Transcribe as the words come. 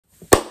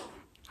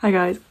Hi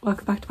guys,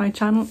 welcome back to my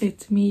channel.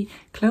 It's me,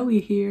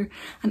 Chloe here,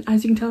 and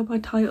as you can tell by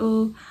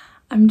title,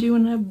 I'm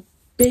doing a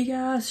big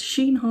ass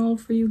SHEIN haul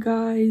for you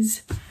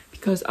guys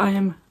because I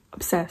am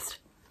obsessed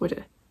with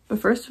it. But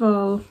first of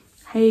all,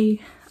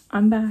 hey,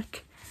 I'm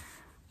back.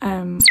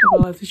 Well,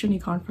 I was only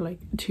gone for like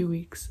 2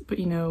 weeks, but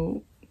you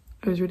know,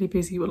 I was really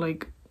busy with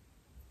like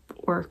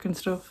work and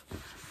stuff.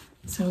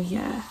 So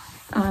yeah,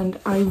 and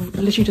I've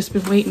literally just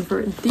been waiting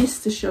for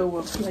this to show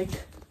up.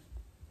 Like,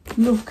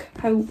 look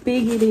how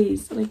big it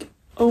is. Like,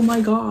 oh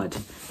my god.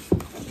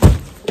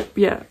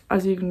 Yeah,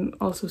 as you can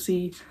also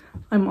see,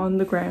 I'm on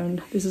the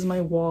ground. This is my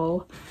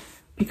wall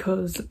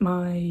because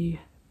my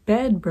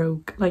bed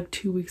broke like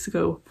 2 weeks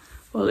ago.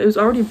 Well, it was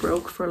already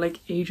broke for like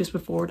ages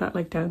before that,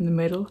 like down the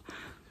middle.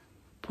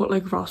 But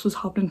like Ross was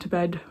hopping into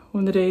bed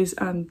one of the days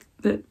and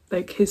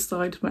like his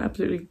side went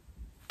absolutely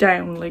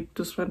down, like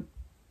just went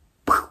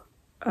poof.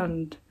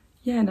 And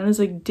yeah, and then there's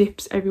like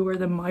dips everywhere.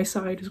 Then my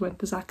side just went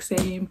the exact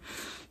same.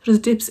 There's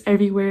dips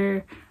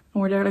everywhere.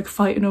 And we're there like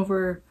fighting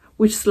over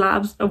which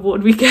slabs of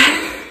wood we get.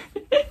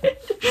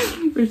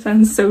 Which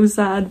sounds so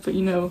sad, but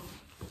you know,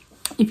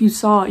 if you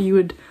saw it you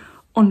would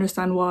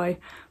understand why.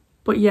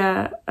 But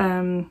yeah,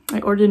 I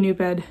ordered a new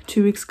bed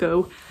 2 weeks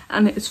ago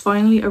and it's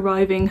finally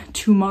arriving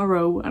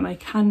tomorrow and I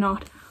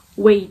cannot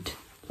wait.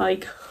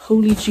 Like,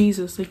 holy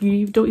Jesus, like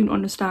you don't even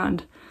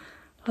understand.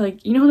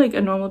 Like, you know, like a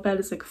normal bed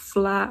is like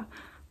flat,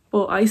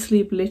 but I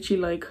sleep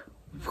literally like,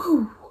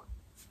 whoo.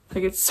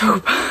 Like, it's so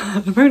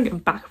bad. I'm gonna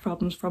get back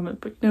problems from it,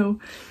 but you know,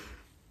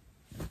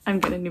 I'm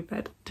getting a new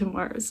bed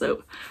tomorrow,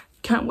 so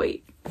can't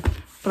wait.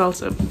 But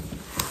also,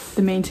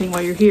 the main thing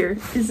while you're here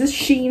is this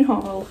SHEIN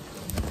haul.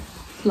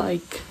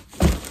 Like,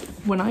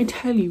 when I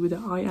tell you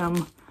that I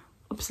am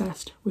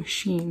obsessed with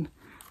SHEIN,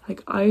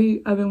 like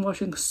I've been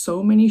watching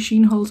so many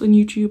SHEIN hauls on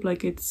YouTube,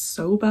 like it's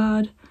so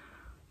bad,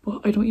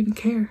 but I don't even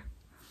care.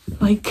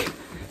 Like,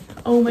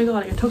 oh my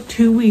god, it took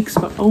 2 weeks,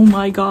 but oh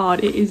my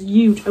god, it is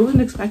huge. I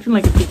wasn't expecting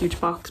like a big huge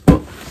box, but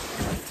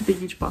it's a big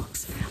huge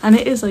box. And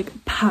it is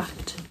like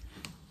packed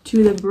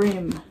to the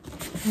brim.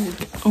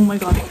 Like, oh my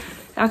god.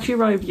 It actually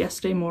arrived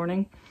yesterday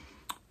morning,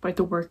 but I had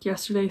to work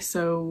yesterday,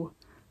 so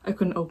I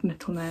couldn't open it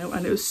till now.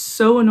 And it was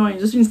so annoying.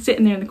 Just been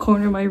sitting there in the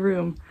corner of my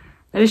room.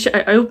 I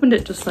opened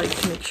it just like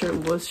to make sure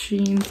it was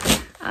SHEIN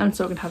and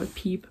so I can have a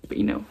peep, but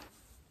you know,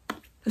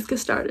 let's get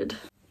started.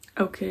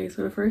 Okay,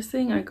 so the first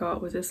thing I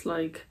got was this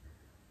like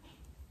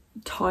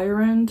tie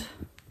around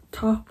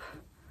top.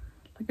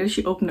 Like, I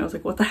actually opened it, I was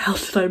like, what the hell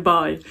did I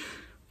buy?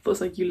 But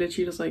it's like, you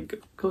literally just like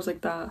goes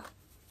like that,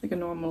 like a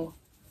normal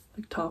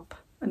like top,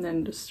 and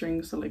then just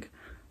strings to like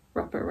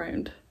wrap it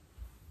around.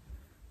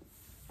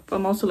 But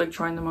I'm also like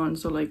trying them on,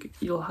 so like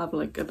you'll have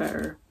like a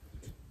better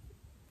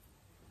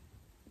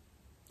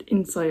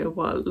insight of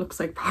what it looks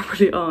like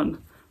properly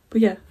on. But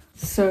yeah,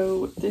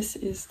 so this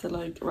is the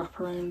like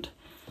wraparound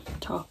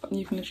top, and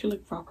you can literally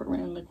like wrap it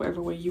around like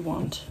whatever way you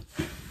want.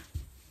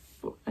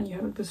 And you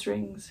have like the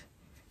strings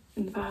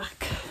in the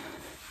back.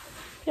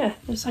 Yeah,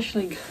 it's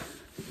actually like,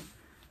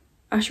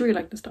 I actually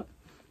really like this top.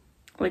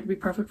 Like, it'd be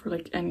perfect for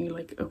like any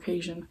like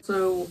occasion.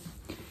 So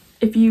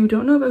if you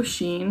don't know about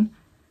SHEIN,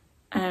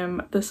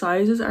 the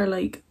sizes are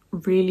like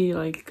really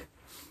like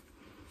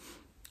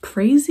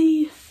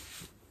crazy.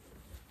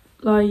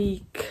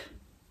 Like,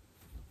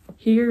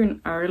 here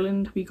in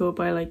Ireland we go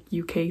by like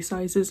UK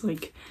sizes,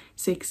 like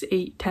 6,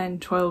 8, 10,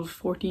 12,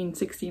 14,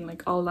 16,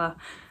 like all that.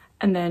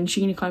 And then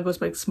SHEIN kind of goes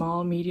by like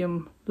small,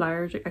 medium,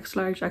 large,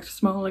 extra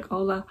small, like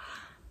all that.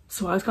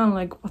 So I was kind of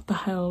like, what the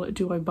hell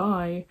do I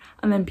buy?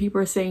 And then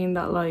people are saying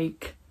that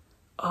like,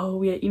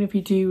 oh yeah, even if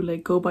you do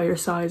like go by your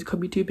size, it could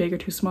be too big or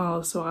too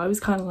small. So I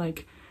was kind of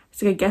like,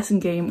 it's like a guessing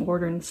game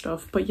ordering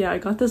stuff. But yeah, I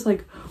got this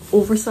like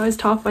oversized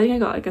top. I think I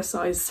got like a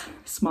size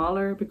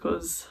smaller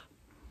because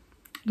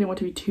I didn't want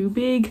to be too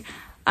big.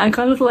 And it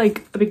kind of looked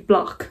like a big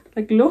block.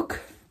 Like,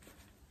 look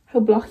how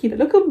blocky that,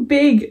 look how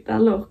big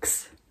that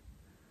looks.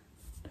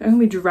 I'm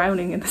gonna be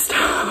drowning in this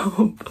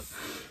top.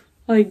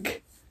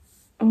 Like,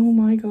 oh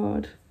my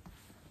god.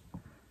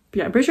 But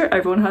yeah, I'm pretty sure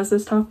everyone has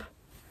this top,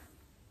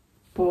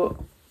 but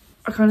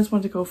I kind of just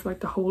want to go for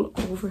like the whole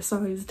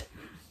oversized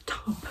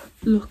top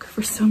look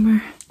for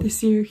summer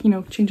this year, you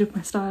know, change up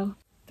my style.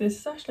 This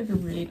is actually like a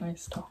really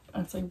nice top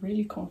and it's like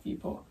really comfy,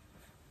 but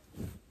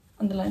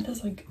and the length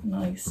is like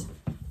nice,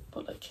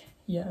 but like,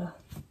 yeah,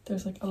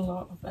 there's like a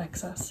lot of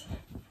excess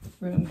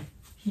room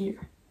here.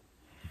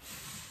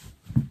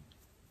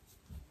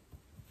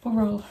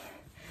 Overall,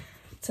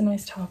 it's a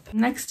nice top.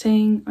 Next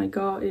thing I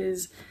got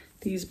is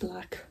these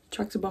black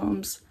tracksuit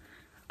bottoms.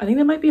 I think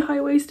they might be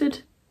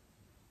high-waisted.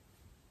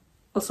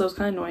 Also, it's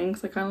kind of annoying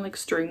because I kind of like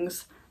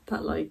strings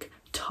that like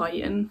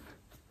tighten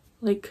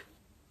like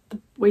the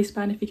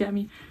waistband, if you get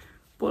me.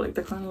 But like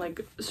they're kind of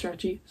like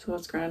stretchy, so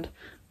that's grand.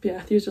 But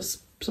yeah, these are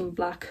just some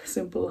black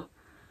simple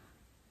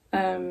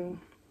tracksuit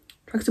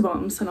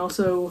bottoms. And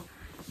also,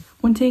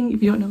 one thing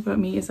if you don't know about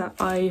me is that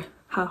I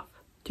have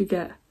to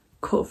get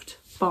cuffed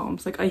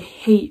bottoms. Like, I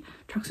hate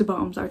tracksuit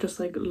bottoms that are just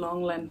like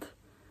long length,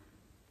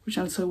 which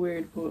sounds so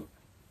weird, but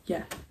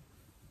yeah,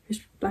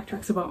 here's black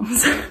tracksuit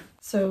bottoms.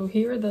 So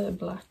here are the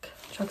black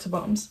tracksuit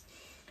bottoms.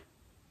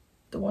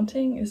 The one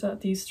thing is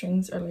that these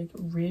strings are like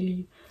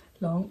really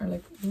long, or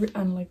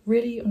like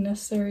really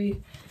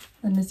unnecessary.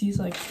 And there's these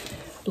like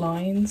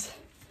lines,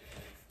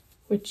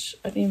 which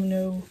I didn't even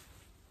know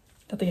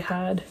that they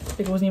had.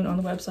 Like, it wasn't even on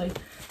the website.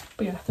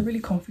 But yeah, they're really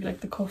comfy.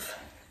 Like the cuff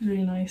is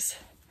really nice.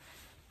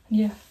 And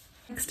yeah.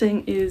 Next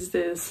thing is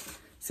this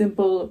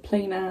simple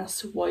plain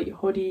ass white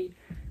hoodie,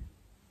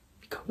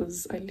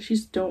 because I literally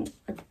just don't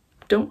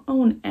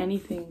own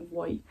anything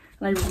white,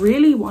 and I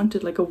really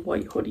wanted like a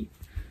white hoodie,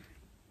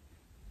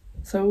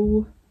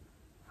 so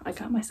I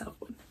got myself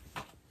one.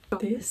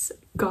 This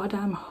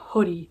goddamn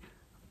hoodie,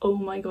 oh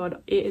my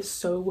god, it is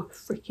so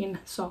freaking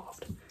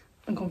soft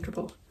and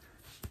comfortable,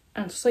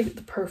 and it's like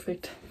the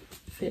perfect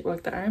fit.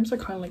 Like the arms are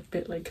kind of like a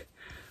bit like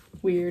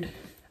weird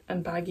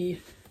and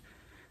baggy.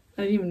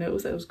 I didn't even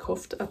notice that it was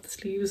cuffed at the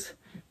sleeves,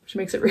 which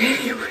makes it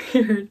really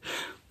weird,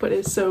 but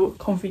it's so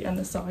comfy, and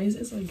the size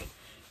is like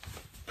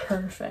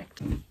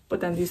perfect.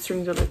 But then these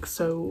strings are like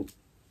so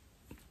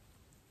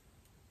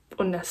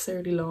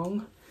unnecessarily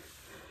long,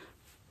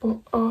 but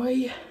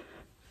I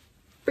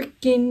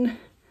freaking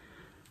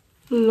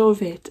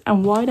love it.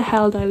 And why the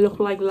hell do I look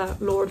like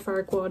Lord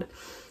Farquaad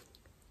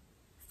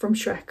from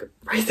Shrek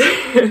right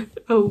there?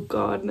 Oh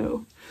god,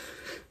 no.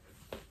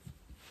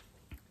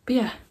 But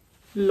yeah,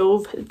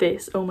 love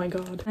this, oh my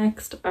god.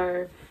 Next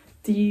are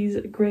these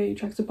grey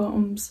tracksuit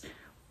bottoms,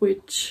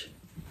 which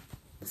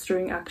the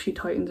string actually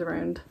tightens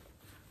around,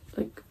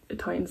 like it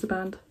tightens the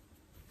band,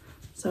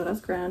 so that's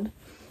grand.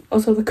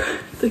 Also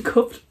the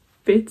cuffed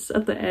bits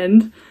at the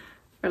end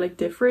are like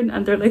different,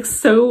 and they're like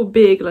so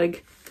big.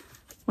 Like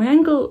my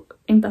ankle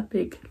ain't that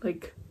big.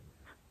 Like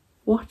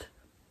what?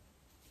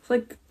 It's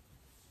like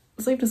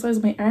the size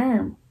of my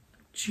arm.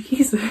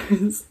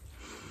 Jesus.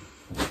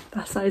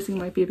 That sizing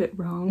might be a bit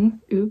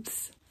wrong.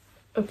 Oops.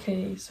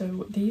 Okay,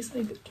 so these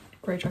like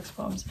grey tracksuit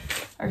bottoms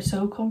are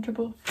so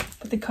comfortable,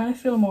 but they kind of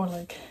feel more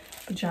like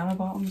pajama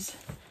bottoms,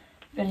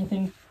 if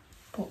anything.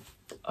 But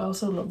I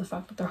also love the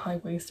fact that they're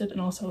high-waisted,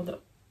 and also the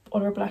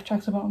other black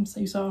tracksuit bottoms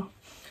that you saw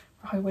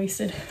are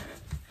high-waisted.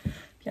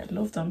 Yeah, I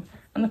love them.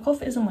 And the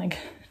cuff isn't like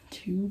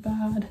too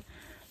bad.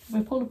 If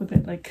I pull up a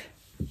bit like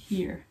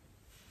here,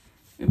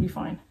 it'll be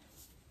fine.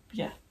 But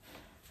yeah,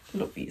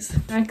 love these.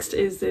 Next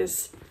is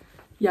this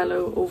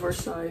yellow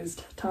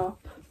oversized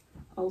top,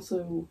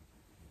 also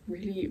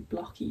really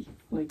blocky.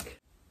 Like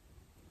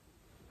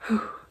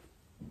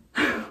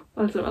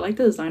also I like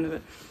the design of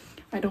it.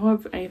 I don't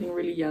have anything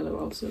really yellow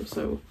also,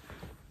 so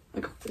I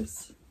got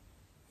this.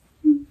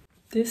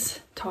 This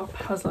top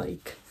has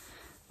like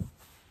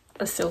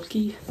a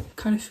silky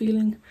kind of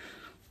feeling,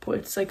 but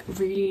it's like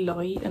really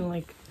light and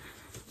like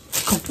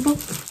comfortable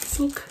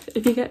silk,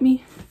 if you get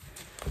me.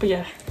 But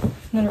yeah,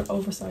 another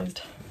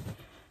oversized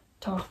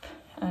top,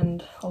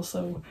 and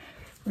also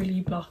really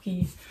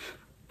blocky,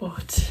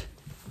 but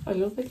I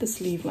love like the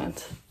sleeve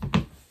length,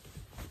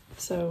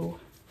 so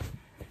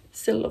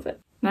still love it.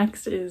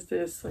 Next is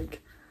this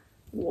like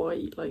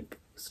white like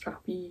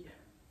strappy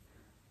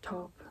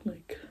top,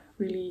 like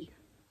really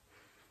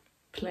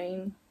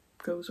plain,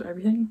 goes with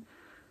everything.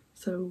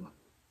 So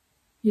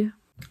yeah,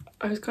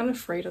 I was kind of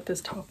afraid that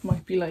this top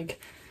might be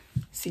like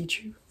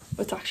see-through,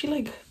 but it's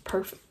actually like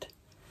perfect.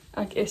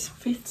 Like it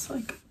fits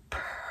like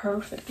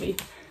perfectly.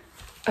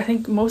 I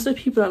think most of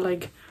the people that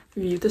like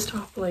reviewed this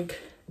top like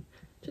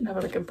didn't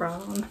have like a bra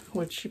on,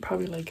 which you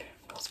probably like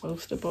was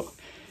supposed to, but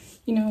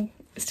you know,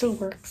 it still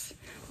works.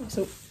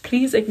 So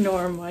please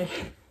ignore my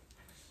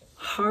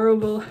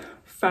horrible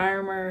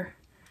farmer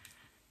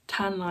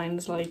tan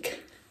lines.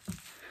 Like,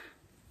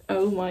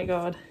 oh my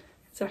god,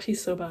 it's actually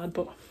so bad,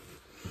 but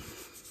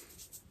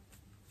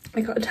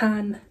I got a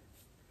tan,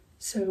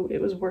 so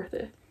it was worth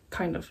it,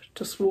 kind of.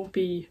 Just won't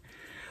be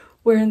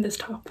wearing this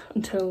top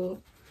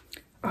until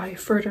I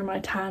further my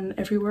tan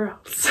everywhere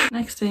else.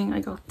 Next thing, I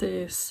got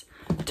this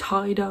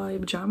tie-dye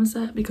pajama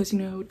set, because you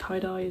know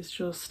tie-dye is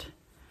just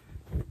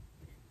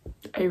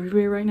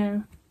everywhere right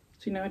now.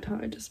 So you know, I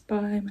thought I'd just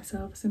buy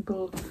myself a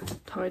simple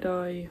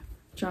tie-dye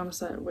pajama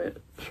set with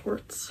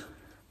shorts.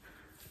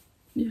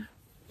 Yeah,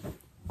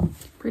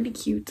 pretty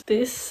cute.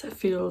 This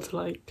feels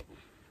like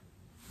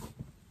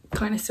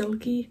kind of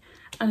silky,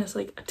 and it's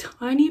like a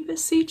tiny bit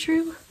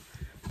see-through,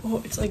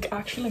 but it's like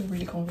actually like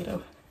really comfy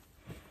though.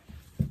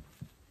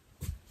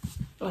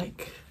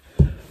 Like,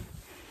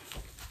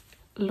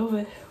 love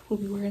it. We'll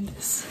be wearing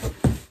this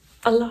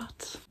a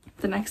lot.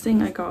 The next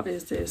thing I got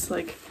is this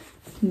like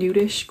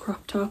nudish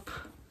crop top,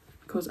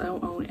 because I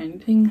don't own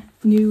anything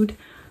nude,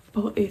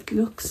 but it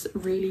looks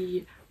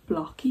really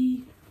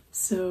blocky,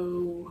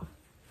 so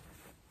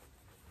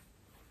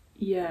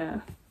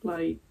yeah,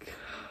 like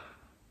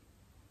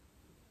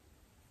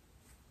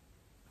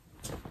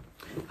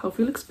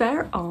hopefully it looks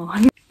better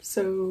on.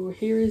 So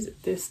here is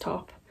this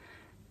top.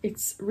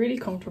 It's really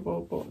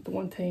comfortable, but the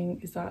one thing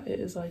is that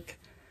it is like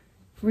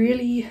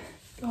really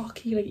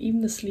blocky. Like even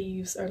the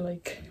sleeves are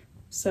like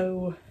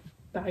so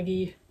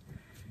baggy,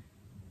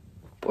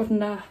 but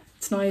nah,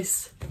 it's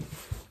nice.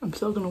 I'm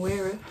still gonna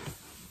wear it,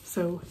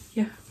 so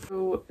yeah.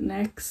 So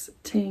next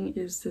thing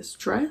is this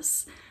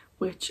dress,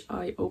 which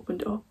I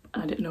opened up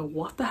and I didn't know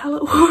what the hell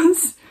it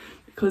was,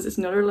 because it's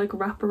another like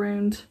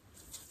wraparound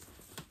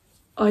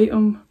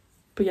item.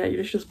 But yeah,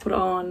 you just put it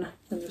on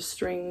and there's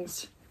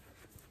strings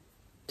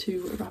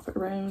to wrap it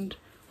around,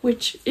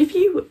 which if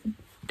you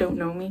don't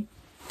know me,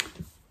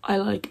 I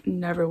like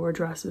never wear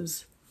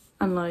dresses,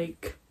 and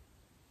like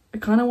I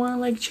kind of want to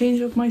like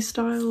change up my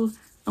style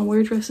and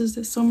wear dresses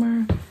this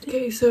summer.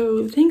 Okay,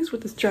 so the things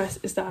with this dress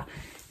is that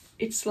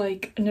it's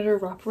like another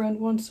wraparound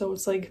one, so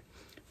it's like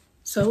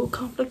so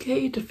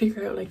complicated to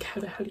figure out like how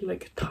the hell you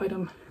like tie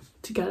them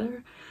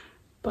together,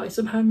 but I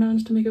somehow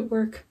managed to make it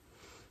work.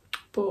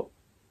 But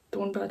the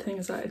one bad thing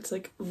is that it's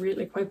like really,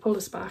 like if I pull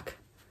this back,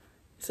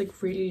 it's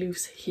like really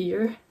loose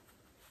here,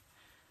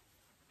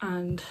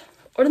 and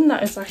other than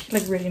that it's actually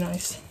like really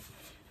nice.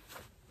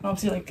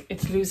 Obviously like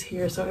it's loose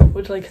here, so I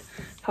would like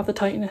have to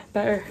tighten it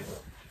better,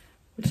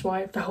 which is why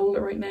I have to hold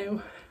it right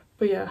now.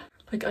 But yeah,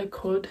 like I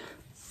could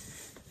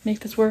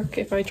make this work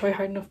if I try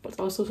hard enough, but it's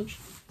also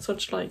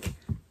such like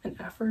an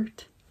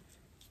effort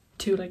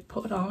to like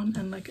put it on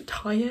and like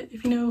tie it,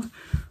 if you know.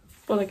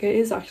 But like it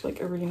is actually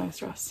like a really nice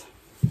dress.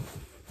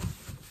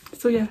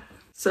 So yeah,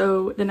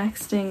 so the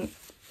next thing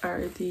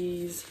are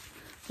these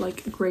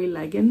like grey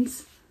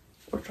leggings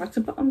or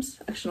tracksuit bottoms.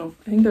 Actually no,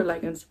 I think they're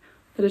leggings.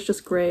 That is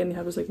just grey and they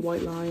have this like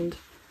white line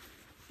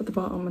at the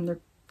bottom, and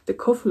the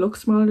cuff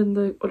looks smaller than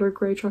the other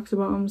grey tracksuit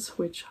bottoms,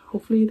 which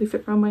hopefully they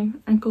fit around my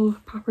ankle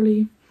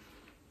properly.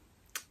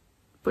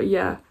 But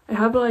yeah, I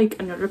have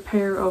like another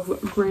pair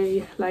of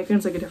grey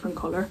leggings, like a different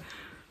colour,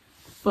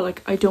 but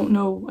like I don't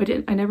know,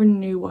 I never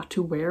knew what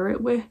to wear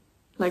it with,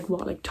 like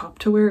what like top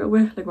to wear it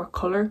with, like what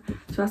colour.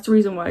 So that's the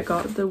reason why I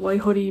got the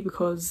white hoodie,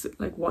 because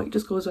like white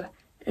just goes with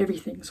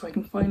everything, so I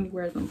can finally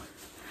wear them.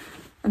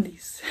 And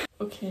these.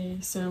 Okay,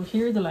 so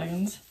here are the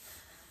leggings.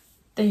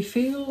 They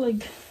feel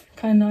like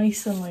kind of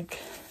nice and like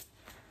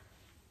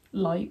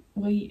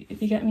lightweight,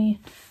 if you get me,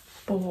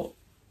 but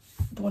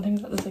the one thing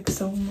is that there's like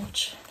so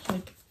much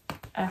like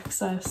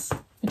excess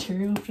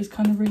material, which is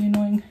kind of really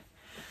annoying.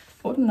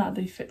 But other than that,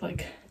 they fit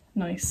like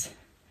nice.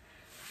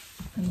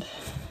 And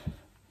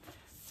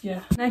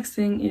yeah, next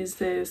thing is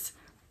this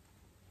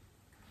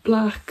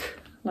black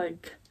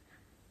like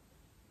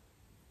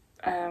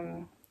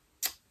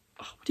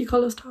what do you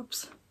call those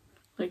tops?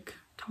 Like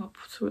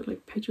tops with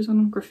like pictures on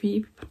them,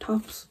 graffiti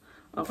tops.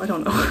 Oh, I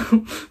don't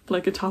know.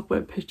 Like a top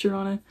with a picture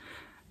on it.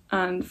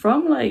 And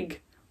from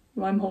like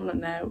what I'm holding it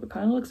now, it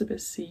kind of looks a bit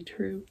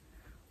see-through,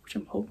 which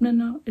I'm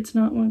hoping it's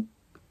not when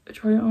I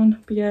try it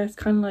on. But yeah, it's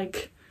kind of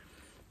like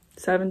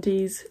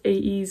 70s,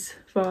 80s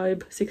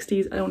vibe,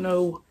 60s. I don't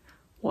know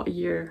what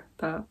year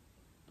that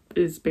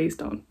is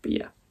based on, but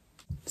yeah.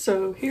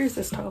 So here's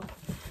this top.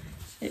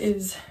 It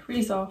is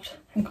really soft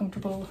and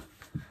comfortable,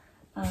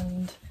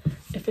 and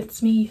it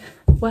fits me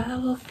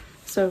well,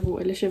 so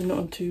I literally have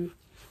nothing to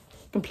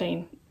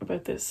complain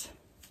about this.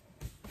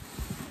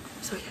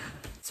 So yeah.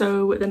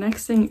 So the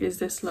next thing is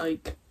this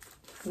like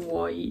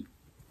white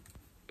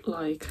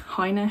like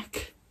high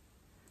neck.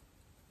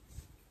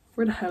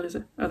 Where the hell is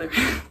it? Oh, there.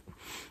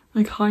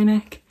 Like high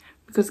neck,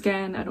 because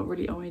again I don't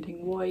really own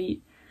anything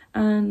white,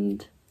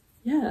 and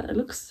yeah, it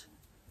looks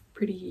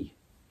pretty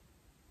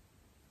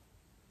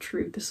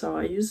true to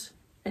size,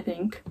 I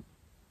think,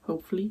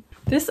 hopefully.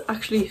 This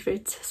actually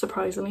fits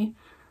surprisingly,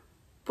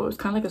 but it's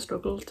kind of like a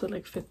struggle to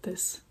like fit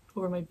this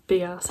over my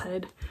big ass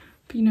head,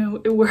 but you know,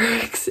 it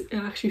works. It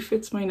actually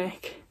fits my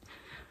neck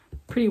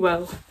pretty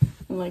well,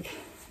 and like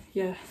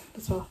yeah,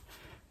 that's what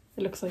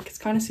it looks like. It's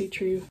kind of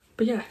see-through,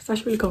 but yeah, it's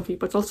actually really comfy,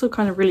 but it's also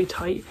kind of really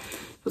tight.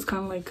 It's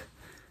kind of like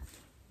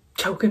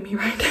choking me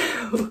right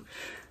now.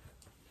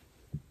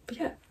 But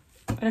yeah,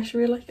 I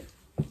actually really like it.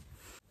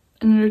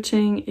 Another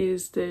thing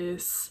is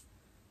this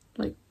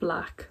like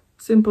black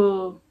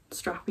simple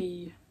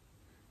strappy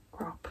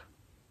crop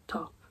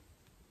top,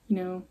 you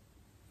know,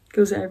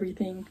 goes with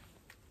everything.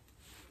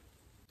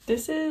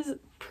 This is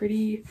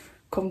pretty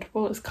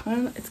comfortable. It's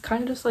kind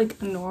of just like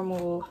a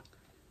normal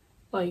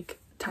like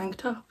tank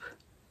top,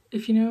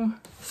 if you know,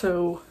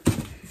 so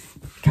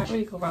you can't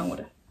really go wrong with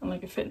it, and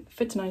like it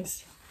fits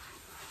nice.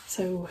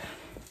 So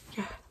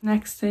yeah,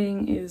 next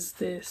thing is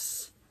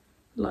this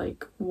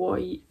like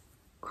white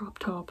crop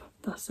top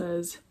that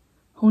says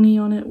honey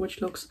on it,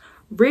 which looks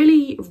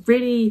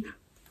really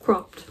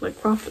cropped, like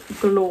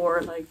cropped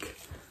galore. Like,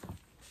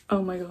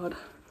 oh my god,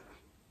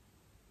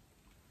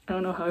 I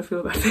don't know how I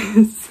feel about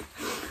this.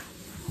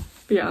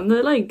 But yeah, on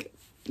the like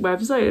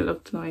website it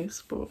looked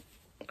nice, but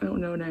I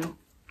don't know now.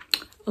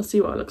 I'll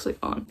see what it looks like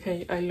on.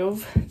 Okay, I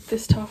love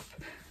this top,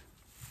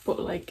 but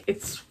like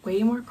it's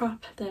way more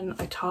cropped than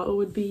I thought it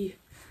would be,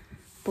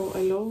 but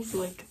I love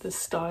like the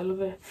style of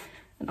it,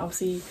 and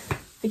obviously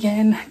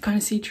again kind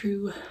of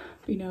see-through,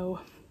 you know,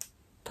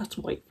 that's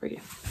white for you.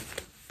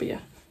 But yeah,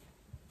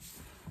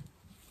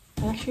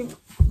 I actually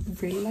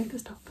really like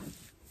this top.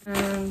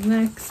 And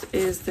next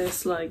is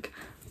this like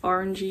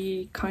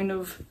orangey kind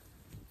of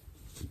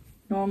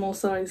normal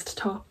sized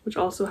top, which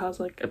also has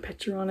like a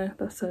picture on it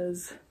that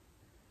says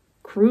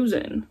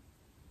cruising,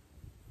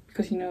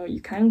 because you know you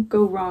can't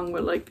go wrong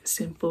with like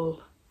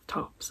simple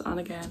tops. And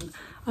again,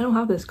 I don't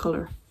have this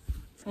color.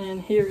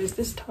 And here is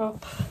this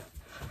top.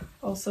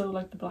 Also,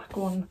 like the black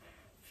one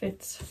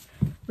fits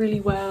really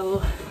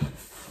well,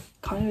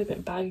 kind of a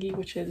bit baggy,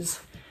 which is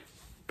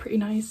pretty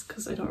nice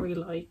because I don't really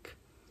like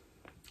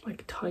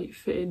tight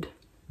fitted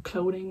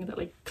clothing that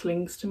like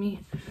clings to me.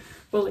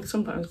 Well, like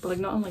sometimes, but like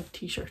not on like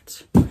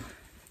t-shirts.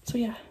 So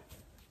yeah,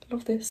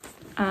 love this.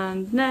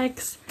 And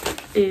next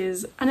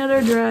is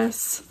another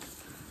dress,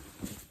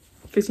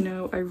 because you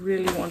know I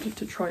really wanted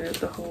to try out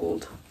the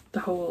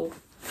whole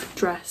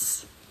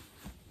dress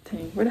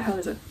thing. Where the hell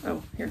is it?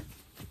 Oh, here.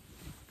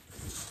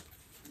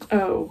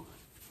 Oh.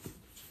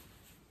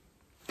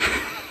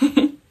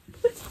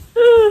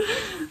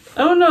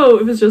 I don't know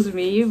if it's just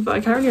me, but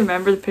I can't really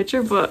remember the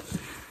picture, but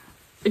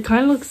it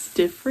kind of looks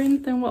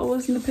different than what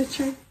was in the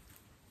picture.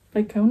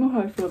 Like, I don't know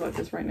how I feel about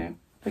this right now.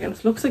 Like,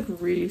 it looks like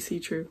really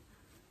see-through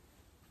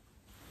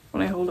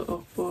when I hold it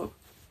up, but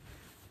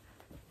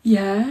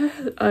yeah,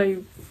 I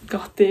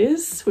got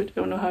this, which I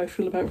don't know how I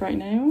feel about right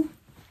now.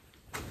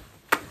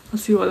 I'll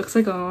see what it looks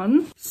like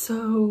on.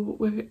 So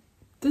with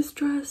this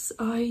dress,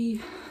 I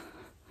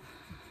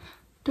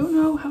don't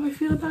know how I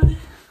feel about it.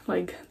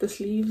 Like, the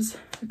sleeves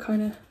are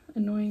kind of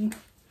annoying,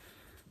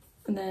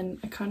 and then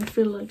I kind of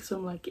feel like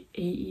some like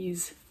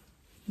 80s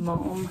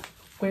mom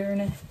wearing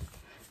it.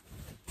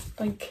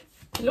 Like,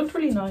 it looked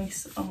really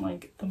nice on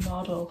like the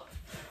model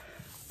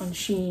on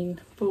SHEIN,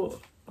 but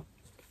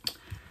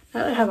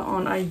now that I have it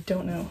on, I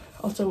don't know.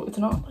 Also, it's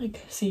not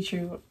like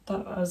see-through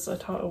that as I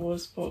thought it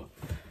was, but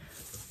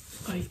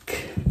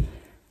like,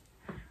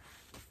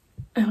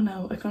 I don't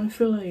know, I kind of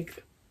feel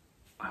like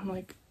I'm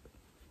like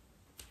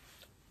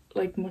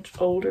much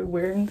older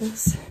wearing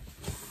this,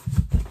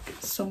 like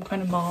some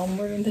kind of mom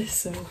wearing this,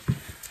 so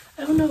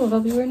I don't know if I'll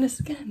be wearing this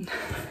again.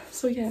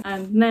 So yeah.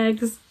 And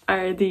next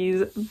are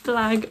these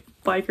black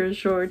biker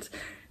shorts,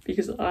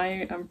 because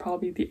I am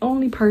probably the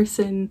only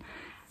person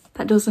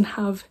that doesn't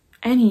have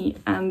any.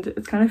 And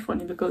it's kind of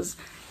funny because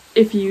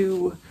if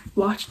you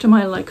watched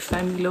my like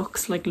family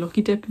looks like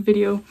lucky dip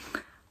video,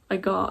 I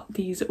got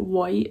these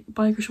white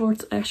biker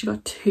shorts. I actually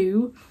got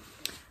two,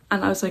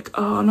 and I was like,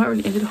 oh, I'm not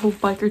really into the whole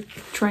biker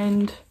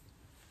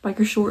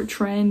short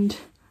trend,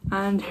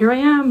 and here I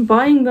am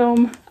buying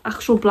them,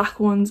 actual black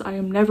ones. I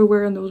am never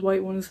wearing those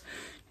white ones,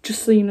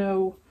 just so you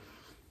know.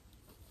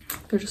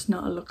 They're just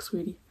not a look,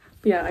 sweetie.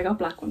 But yeah, I got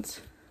black ones,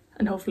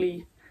 and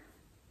hopefully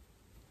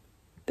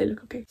they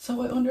look okay.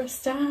 So I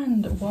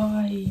understand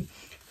why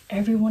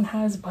everyone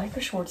has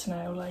biker shorts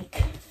now.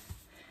 Like,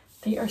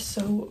 they are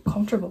so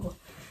comfortable.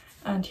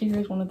 And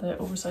here's one of the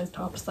oversized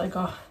tops that I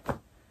got,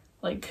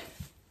 like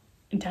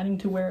intending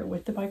to wear it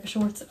with the biker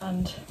shorts,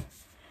 and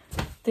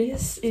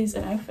this is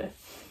an outfit.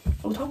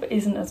 Well, the top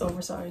isn't as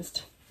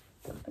oversized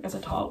like as I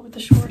thought with the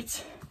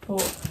shorts,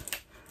 but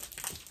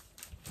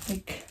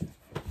like,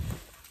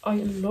 I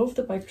love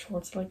the biker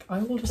shorts. Like, I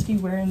will just be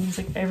wearing these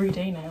like every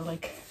day now.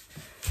 Like,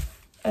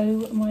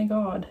 oh my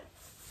god,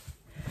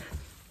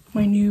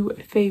 my new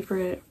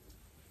favorite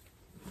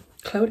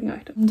clothing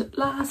item. And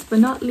last but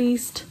not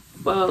least,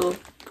 well,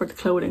 for the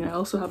clothing, I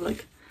also have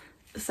like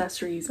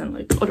accessories and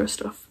like other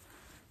stuff.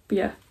 But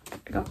yeah,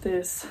 I got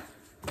this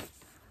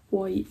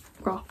white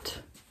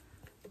cropped,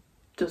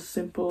 just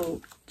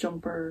simple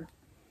jumper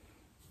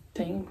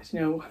thing, you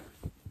know,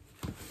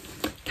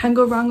 can't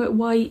go wrong with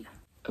white.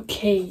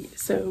 Okay,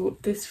 so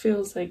this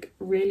feels like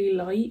really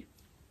light,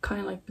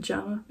 kind of like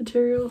pajama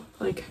material.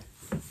 Like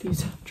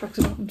these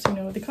tracksuit bottoms, you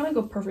know, they kind of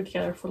go perfect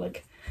together for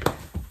like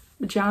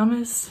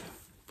pajamas,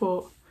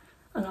 but,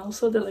 and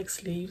also the like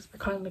sleeves are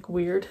kind of like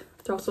weird.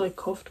 They're also like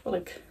cuffed, but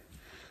like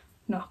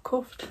not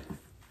cuffed,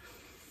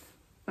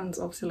 and it's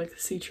obviously like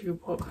see-through,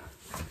 but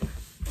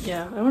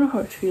yeah, I don't know how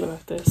I feel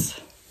about this.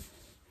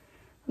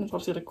 And it's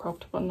obviously like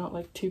cropped, but not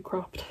like too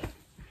cropped.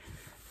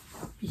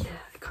 Yeah,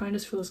 it kind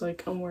of feels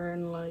like I'm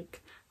wearing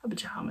like a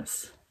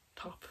pajamas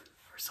top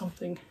or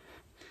something.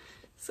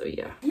 So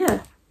yeah,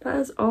 that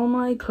is all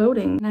my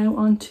clothing. Now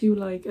on to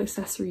like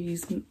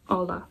accessories and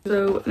all that.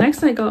 So next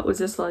thing I got was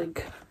this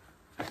like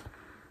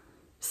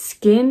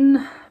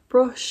skin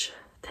brush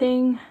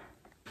thing.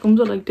 Comes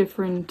with like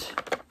different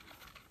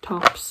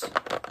tops.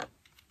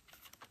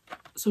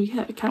 So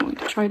yeah, I can't wait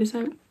to try this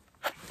out.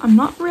 I'm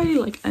not really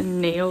like a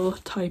nail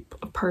type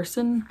of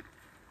person.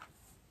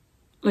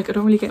 Like, I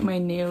don't really get my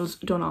nails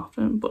done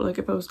often, but like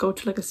if I was going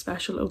to like a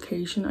special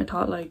occasion, I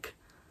thought like,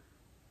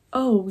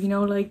 oh, you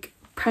know, like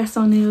press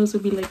on nails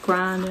would be like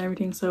grand and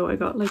everything. So I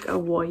got like a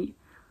white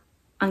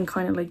and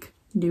kind of like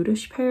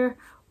nudish pair.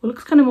 Well, it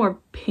looks kind of more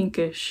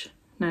pinkish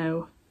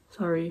now.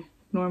 Sorry,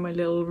 ignore my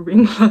little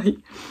ring light.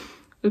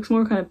 It looks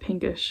more kind of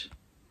pinkish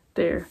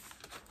there.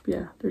 But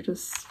yeah, they're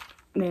just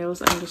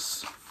nails I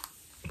just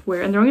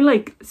wear, and they're only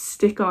like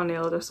stick-on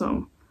nails or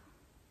something.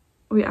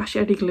 Wait,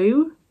 actually, are they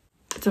glue?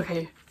 It's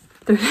okay.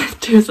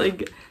 There's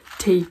like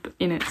tape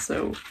in it,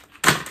 so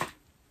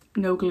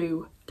no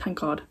glue, thank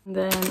god. And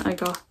then I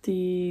got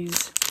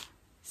these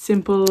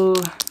simple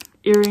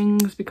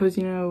earrings, because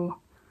you know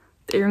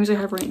the earrings I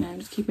have right now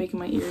just keep making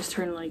my ears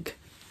turn like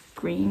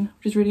green,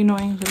 which is really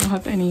annoying. I don't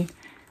have any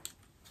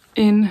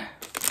in.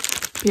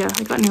 But yeah,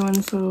 I got new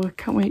ones, so I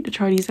can't wait to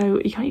try these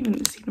out. You can't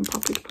even see them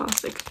properly, the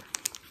plastic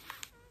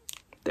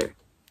there.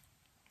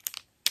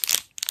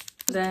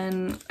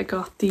 Then I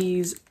got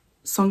these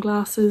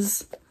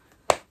sunglasses,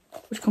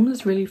 which come in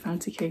this really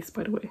fancy case,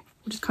 by the way,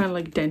 which is kind of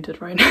like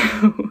dented right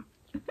now.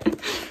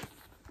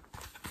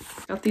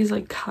 Got these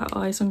like cat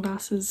eye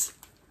sunglasses.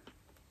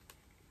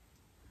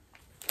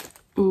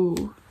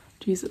 Ooh,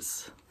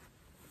 Jesus.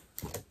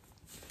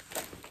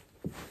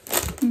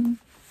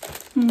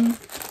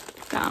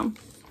 Damn.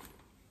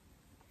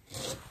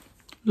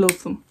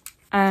 Love them.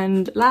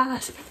 And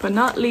last but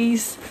not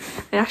least,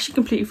 I actually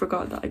completely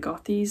forgot that I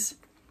got these.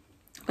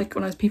 Like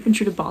when I was peeping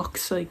through the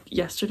box like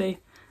yesterday,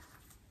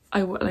 I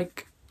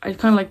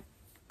kind of like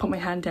put my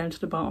hand down to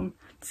the bottom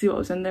to see what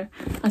was in there.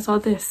 I saw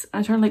this.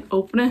 I tried to like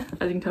open it.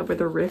 I didn't tell by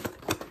the rip,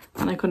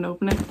 and I couldn't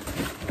open it.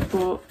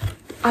 But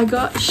I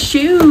got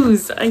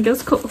shoes. And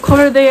guess what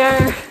color they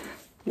are?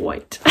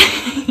 White.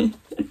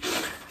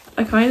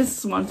 I kind of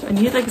just want. I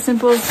need like a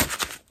simple,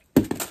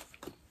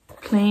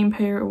 plain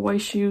pair of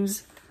white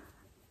shoes,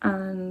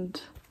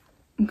 and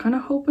I'm kind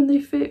of hoping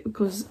they fit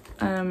because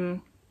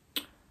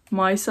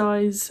my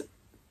size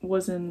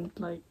wasn't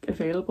like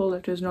available,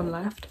 like there's none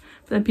left.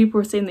 But then people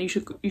were saying that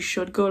you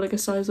should go like a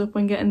size up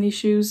when getting these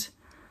shoes,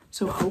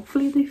 so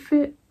hopefully they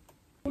fit.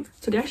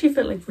 So they actually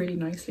fit like really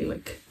nicely.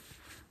 Like,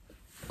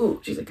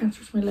 oh jeez, I can't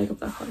stretch my leg up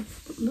that high,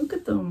 but look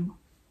at them.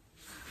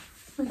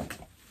 Like,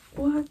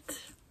 what?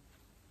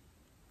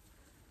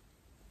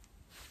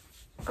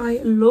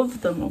 I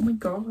love them. Oh my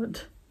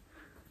god.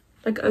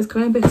 Like, I was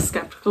kind of a bit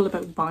skeptical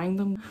about buying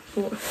them,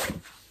 but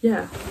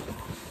yeah,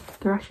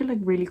 they're actually like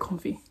really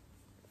comfy.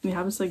 And they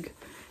have this like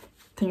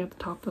thing at the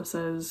top that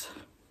says,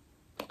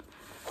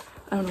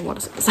 I don't know what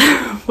it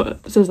says, but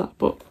it says that,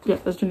 but yeah,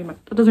 that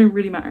doesn't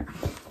really matter.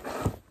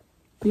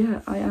 But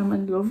yeah, I am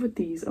in love with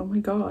these. Oh my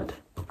god.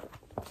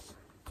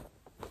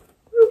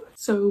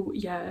 So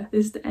yeah,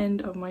 this is the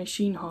end of my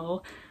SHEIN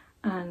haul,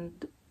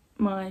 and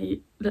my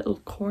little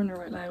corner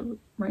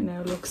right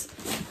now looks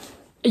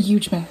a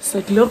huge mess.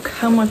 Like, look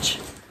how much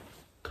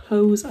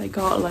clothes I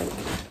got. Like,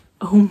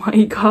 oh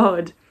my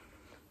god.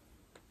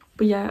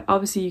 But yeah,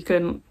 obviously you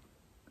can,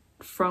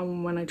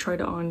 from when I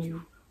tried it on,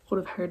 you would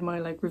have heard my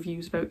like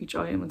reviews about each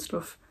item and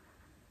stuff.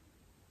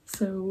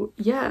 So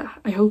yeah,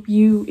 I hope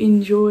you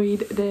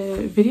enjoyed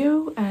the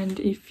video, and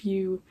if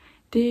you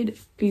did,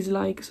 please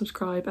like,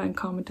 subscribe and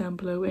comment down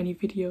below any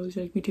videos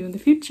you'd like me to do in the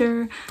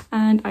future,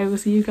 and I will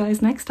see you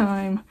guys next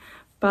time.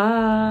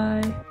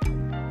 Bye.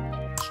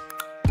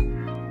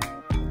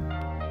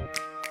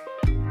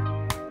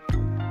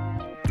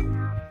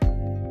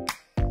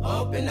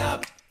 Open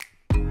up,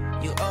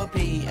 you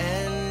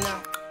OPN,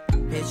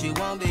 bitch, you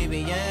won't be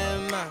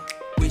BM.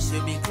 We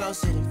should be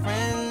closer than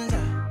friends.